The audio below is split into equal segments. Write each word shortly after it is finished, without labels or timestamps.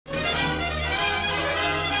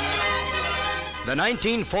The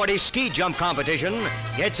 1940 ski jump competition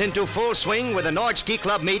gets into full swing with the Nord Ski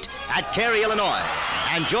Club meet at Carey, Illinois.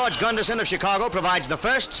 And George Gunderson of Chicago provides the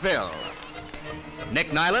first spill.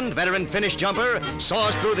 Nick Nyland, veteran Finnish jumper,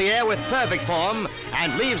 soars through the air with perfect form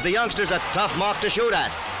and leaves the youngsters a tough mark to shoot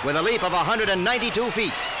at with a leap of 192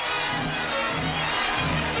 feet.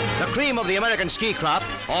 The cream of the American ski crop,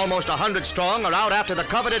 almost 100 strong, are out after the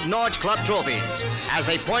coveted Nord Club trophies as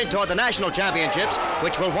they point toward the national championships,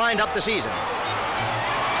 which will wind up the season.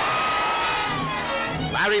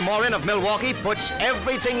 Larry Morin of Milwaukee puts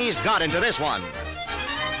everything he's got into this one.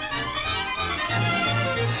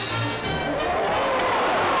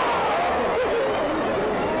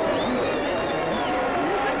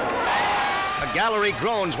 The gallery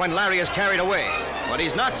groans when Larry is carried away, but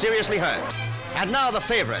he's not seriously hurt. And now the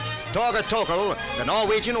favorite, Torga Togle, the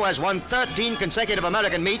Norwegian who has won 13 consecutive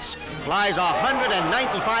American meets, flies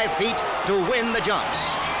 195 feet to win the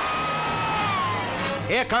jumps.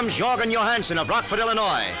 Here comes Jorgen Johansson of Rockford,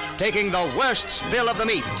 Illinois, taking the worst spill of the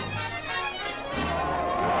meet.